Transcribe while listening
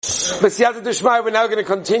B'siyata D'Shmai, we're now going to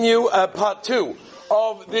continue part 2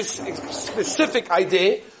 of this specific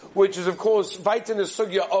idea, which is of course right in the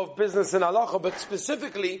sugya of business and halacha, but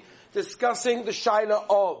specifically discussing the shaila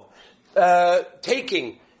of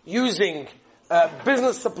using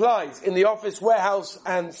business supplies in the office, warehouse,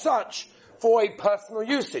 and such for a personal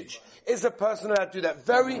usage. Is a person allowed to do that?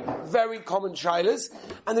 Very, very common shailas.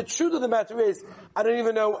 And the truth of the matter is, I don't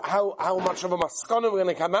even know how much of a maskana we're going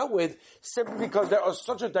to come out with, simply because there are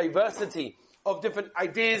such a diversity of different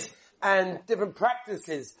ideas and different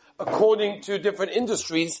practices according to different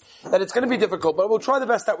industries that it's going to be difficult. But we'll try the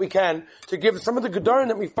best that we can to give some of the gedarim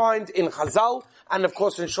that we find in Chazal and of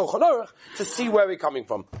course in Shulchan Aruch to see where we're coming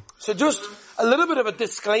from. So just a little bit of a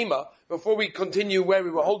disclaimer before we continue where we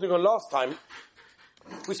were holding on last time.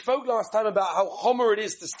 We spoke last time about how chomer it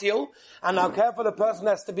is to steal and how careful a person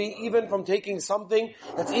has to be even from taking something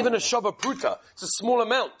that's even a shava pruta. It's a small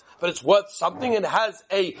amount, but it's worth something and has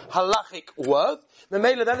a halachic worth.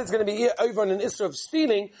 Memela, that is going to be over on an issue of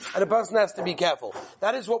stealing, and a person has to be careful.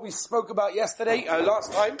 That is what we spoke about yesterday,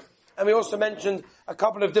 last time. And we also mentioned a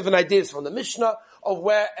couple of different ideas from the Mishnah of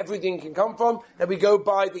where everything can come from, that we go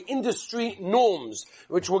by the industry norms,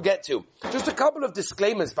 which we'll get to. Just a couple of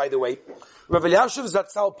disclaimers, by the way. Rav Elyashiv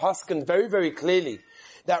Zatzal paskin very, very clearly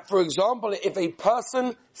that, for example, if a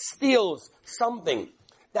person steals something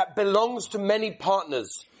that belongs to many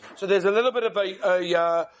partners, so there's a little bit of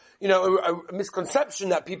a misconception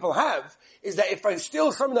that people have, is that if I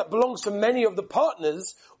steal something that belongs to many of the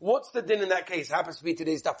partners, what's the din in that case? It happens to be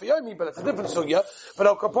today's Daf Yomi, but it's a different sugya. But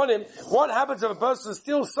I'll upon him, what happens if a person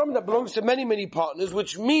steals something that belongs to many, many partners,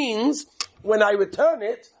 which means when I return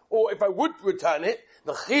it, or if I would return it,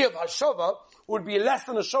 the chiyuv hashava would be less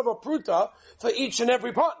than a shava pruta for each and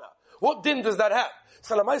every partner. What din does that have?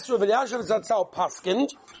 So Lamaisu Rav Elyashiv Zatzal paskind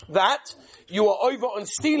that you are over on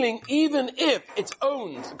stealing even if it's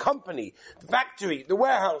owned, the company, the factory, the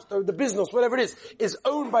warehouse, the business, whatever it is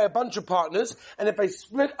owned by a bunch of partners, and if I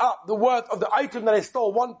split up the worth of the item that I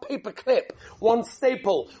stole, one paper clip, one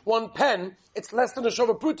staple, one pen, it's less than a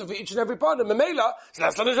shava pruta for each and every partner. Memela, it's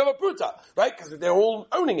less than a shava pruta, right? Because they're all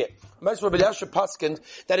owning it. Lamaisu Rav Elyashiv paskind,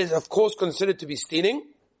 that is of course considered to be stealing.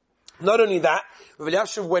 Not only that, Rav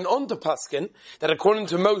Elyashiv went on to paskin that according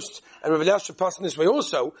to most, and Rav Elyashiv paskin this way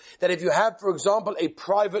also, that if you have, for example, a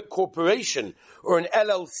private corporation or an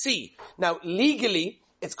LLC, now legally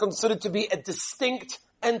it's considered to be a distinct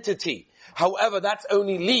entity. However, that's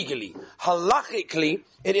only legally. Halachically,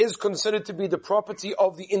 it is considered to be the property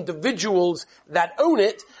of the individuals that own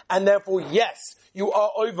it, and therefore, yes, you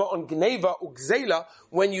are over on Gneva or Gzela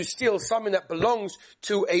when you steal something that belongs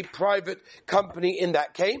to a private company in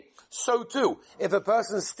that case. So too, if a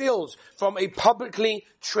person steals from a publicly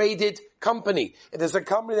traded company, if there's a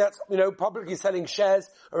company that's, publicly selling shares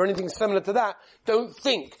or anything similar to that, don't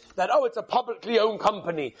think that, it's a publicly owned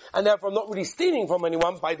company, and therefore I'm not really stealing from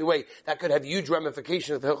anyone. By the way, that could have huge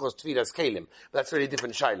ramifications for Hilchos Tfilas Kelim. That's really a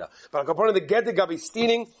different shaila. But according to the Geder Gabi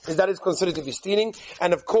stealing, that is considered to be stealing.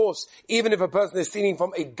 And of course, even if a person is stealing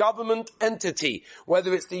from a government entity,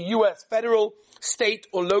 whether it's the US federal, state,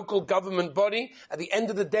 or local government body, at the end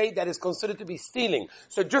of the day, that is considered to be stealing.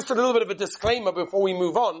 So just a little bit of a disclaimer before we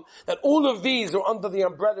move on, that all of these are under the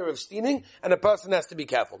umbrella of stealing, and a person has to be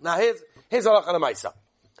careful. Now here's Halacha Lamaisa.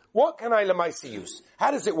 What can I Lamaisa use?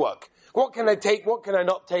 How does it work? What can I take? What can I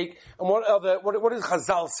not take? And what does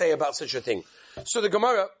Chazal say about such a thing? So the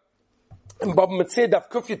Gemara in Bab Metzia Daf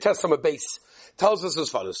Kufya Tesama base tells us as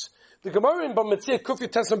follows. The Gemara in Bab Metzia Kufya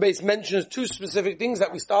Tesama base mentions two specific things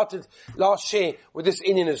that we started last year with this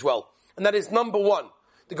Indian as well. And that is number one.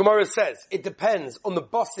 The Gemara says it depends on the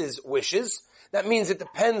boss's wishes. That means it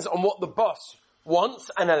depends on what the boss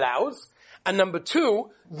wants and allows. And number two,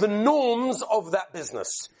 the norms of that business.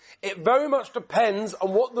 It very much depends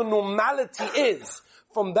on what the normality is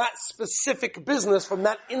from that specific business, from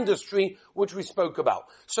that industry which we spoke about.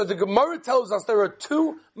 So the Gemara tells us there are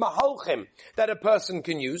two mahalchim that a person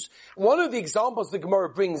can use. One of the examples the Gemara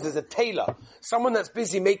brings is a tailor, someone that's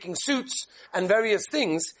busy making suits and various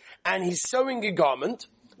things, and he's sewing a garment.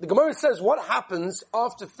 The Gemara says what happens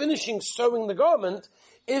after finishing sewing the garment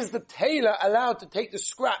is the tailor allowed to take the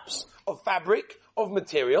scraps of fabric, of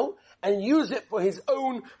material, and use it for his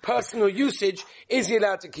own personal usage. Is he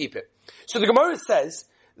allowed to keep it? So the Gemara says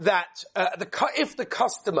that if the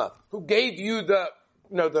customer who gave you the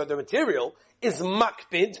material is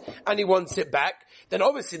makbid and he wants it back, then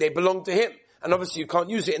obviously they belong to him. And obviously you can't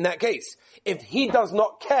use it in that case. If he does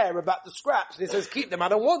not care about the scraps and he says, keep them, I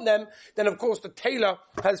don't want them, then of course the tailor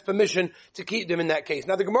has permission to keep them in that case.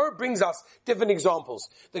 Now the Gemara brings us different examples.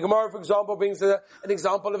 The Gemara, for example, brings an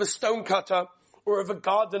example of a stone cutter or of a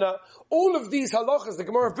gardener. All of these halachas the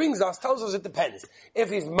Gemara brings us tells us it depends if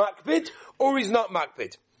he's makpid or he's not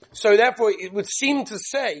makpid. So therefore it would seem to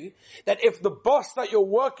say that if the boss that you're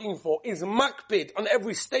working for is makpid on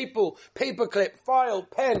every staple, paperclip, file,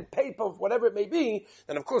 pen, paper, whatever it may be,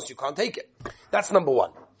 then of course you can't take it. That's number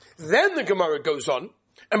one. Then the Gemara goes on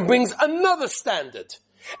and brings another standard.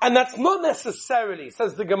 And that's not necessarily,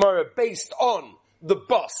 says the Gemara, based on the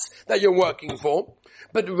boss that you're working for,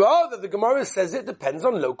 but rather the Gemara says it depends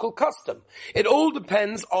on local custom. It all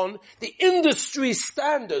depends on the industry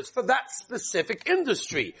standards for that specific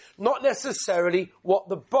industry, not necessarily what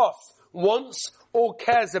the boss wants or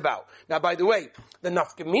cares about. Now, by the way, the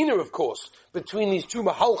nafkamina, of course, between these two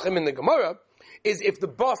mahalchim in the Gemara is if the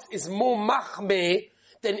boss is more machmeh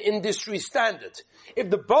than industry standard.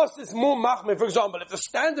 If the boss is more machmeh, for example, if the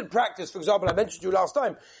standard practice, for example, I mentioned to you last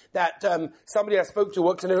time that somebody I spoke to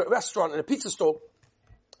works in a restaurant, in a pizza store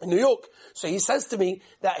in New York. So he says to me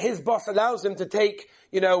that his boss allows him to take,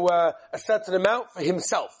 a certain amount for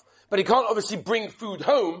himself. But he can't obviously bring food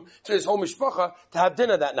home to his whole mishpacha to have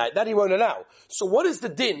dinner that night. That he won't allow. So what is the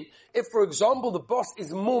din if, for example, the boss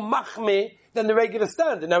is more machmeh than the regular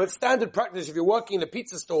standard? Now, it's standard practice if you're working in a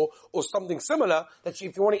pizza store or something similar, that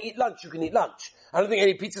if you want to eat lunch, you can eat lunch. I don't think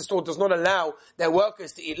any pizza store does not allow their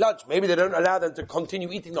workers to eat lunch. Maybe they don't allow them to continue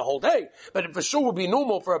eating the whole day. But it for sure would be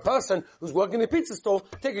normal for a person who's working in a pizza store,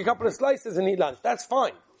 take a couple of slices and eat lunch. That's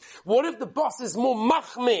fine. What if the boss is more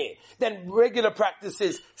machmeh than regular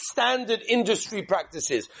practices, standard industry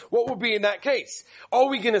practices? What would be in that case? Are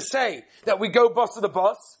we going to say that we go boss to the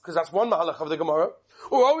boss, because that's one mahalach of the Gemara,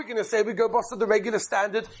 or are we going to say we go boss to the regular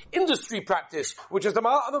standard industry practice, which is the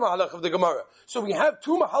other mahalach of the Gemara? So we have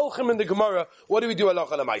two mahalchim in the Gemara. What do we do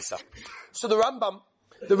halacha l'maisa? So the Rambam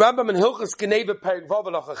in Hilchos Geneva Perek Vav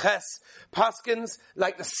halacha ches paskins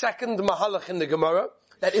like the second mahalach in the Gemara,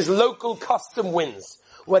 that is local custom wins.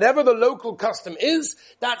 Whatever the local custom is,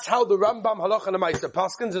 that's how the Rambam Halacha L'Maisa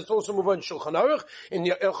paskins. It's also moved in Shulchan Aruch in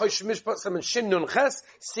Chosh Mishpat Semen Shin Nun Ches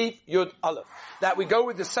Sif Yud Aleph. That we go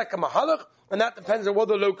with the second mahalach, and that depends on what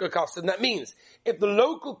the local custom. That means if the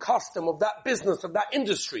local custom of that business, of that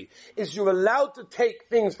industry, is you're allowed to take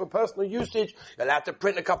things for personal usage, you're allowed to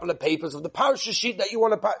print a couple of papers of the parasha sheet that you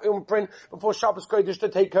want to print before Shabbos Kodesh to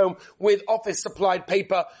take home with office supplied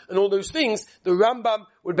paper and all those things, the Rambam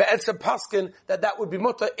would be Etzem Paskin that would be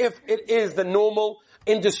mutter if it is the normal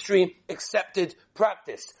industry accepted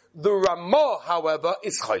practice. The Ramah, however,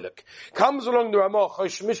 is chaylik. Comes along the Ramah,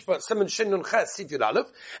 Chosh Mishpat, Semen Shin Nun Ches, Sif Yud Aleph,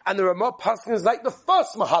 and the Ramah Paskin is like the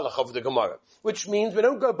first mahalach of the Gemara, which means we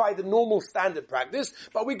don't go by the normal standard practice,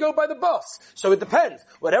 but we go by the boss. So it depends.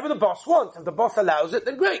 Whatever the boss wants, if the boss allows it,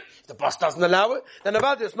 then great. If the boss doesn't allow it, then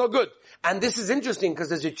about it, it's not good. And this is interesting because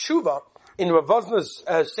there's a tshuva in Rav Vosner's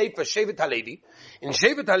Sefer Shevet HaLevi. In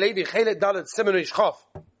Shevet HaLevi, Chelet Dalet Siman Reish Chaf,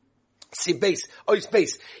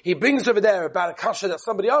 he brings over there about a kasha that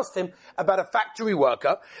somebody asked him about a factory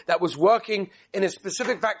worker that was working in a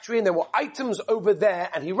specific factory, and there were items over there,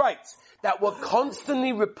 and he writes, that were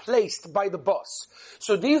constantly replaced by the boss.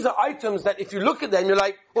 So these are items that if you look at them, you're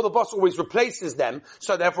like, well, the boss always replaces them,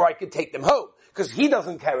 so therefore I could take them home. Because he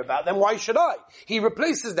doesn't care about them, why should I? He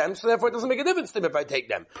replaces them, so therefore it doesn't make a difference to him if I take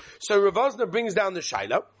them. So Rav Vosner brings down the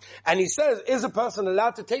shaila, and he says, is a person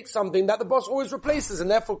allowed to take something that the boss always replaces, and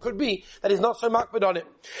therefore could be that he's not so makbid on it?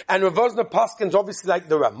 And Rav Vosner paskins obviously like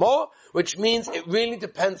the Ramah, which means it really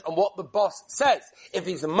depends on what the boss says. If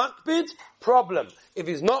he's a makbid, problem. If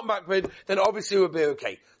he's not makbid, then obviously it will be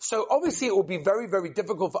okay. So obviously it will be very, very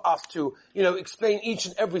difficult for us to, explain each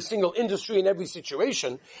and every single industry in every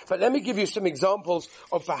situation. But let me give you some examples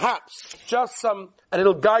of perhaps just some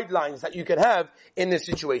little guidelines that you can have in this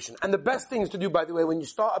situation. And the best things to do, by the way, when you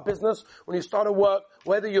start a business, when you start a work,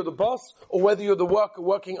 whether you're the boss or whether you're the worker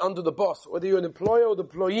working under the boss, whether you're an employer or the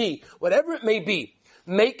employee, whatever it may be,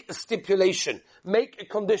 make a stipulation, make a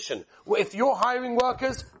condition. If you're hiring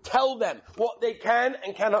workers, tell them what they can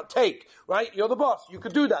and cannot take, right? You're the boss. You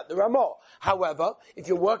could do that, the Ramah. However, if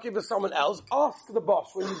you're working for someone else, ask the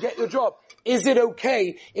boss when you get your job, is it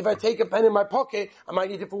okay if I take a pen in my pocket? I might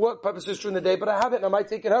need it for work purposes during the day, but I have it and I might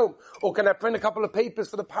take it home. Or can I print a couple of papers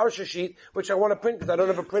for the parasha sheet, which I want to print because I don't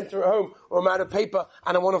have a printer at home or I'm out of paper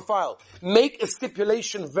and I want to file. Make a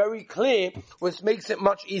stipulation very clear, which makes it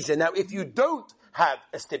much easier. Now, if you don't have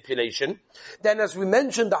a stipulation, then as we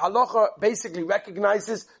mentioned, the halacha basically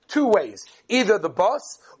recognizes two ways. Either the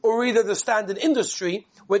boss or either the standard industry,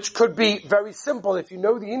 which could be very simple. If you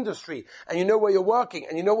know the industry and you know where you're working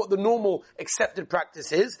and you know what the normal accepted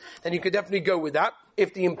practice is, then you could definitely go with that.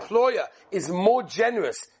 If the employer is more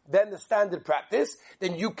generous than the standard practice,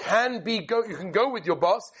 then you can go with your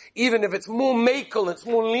boss, even if it's more makel, it's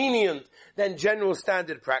more lenient than general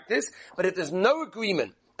standard practice. But if there's no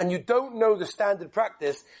agreement and you don't know the standard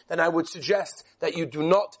practice, then I would suggest that you do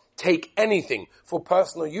not take anything for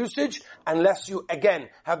personal usage unless you, again,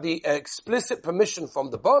 have the explicit permission from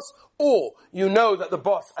the boss, or you know that the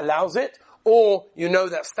boss allows it, or you know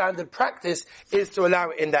that standard practice is to allow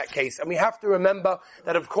it in that case. And we have to remember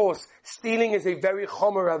that, of course, stealing is a very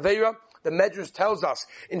chomer aveira. The Medrash tells us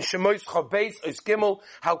in Shemos Chabeis Ois Gimel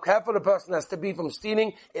how careful a person has to be from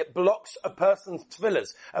stealing. It blocks a person's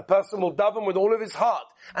tefillahs. A person will daven with all of his heart,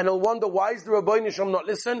 and he'll wonder, why is the Rabbeinu Shalom not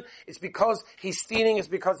listen? It's because he's stealing. It's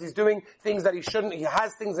because he's doing things that he shouldn't. He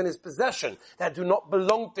has things in his possession that do not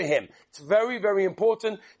belong to him. It's very, very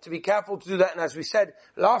important to be careful to do that. And as we said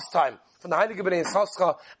last time, from the Heilige B'nai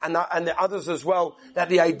Yisachar and the others as well, that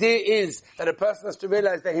the idea is that a person has to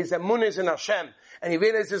realize that his emunah is in Hashem, and he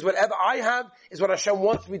realizes whatever I have is what Hashem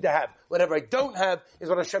wants me to have. Whatever I don't have is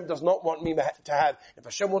what Hashem does not want me to have. If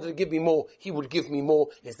Hashem wanted to give me more, He would give me more.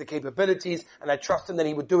 He has the capabilities, and I trust Him that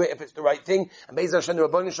He would do it if it's the right thing. And Be'ez Hashem, the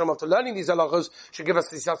Rabbeinu Shalom, after learning these halachos, should give us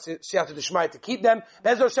the siyata d'shmaya to keep them.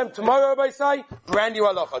 Be'ez Hashem, tomorrow, Rabbi Sai, brand new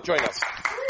halacha. Join us.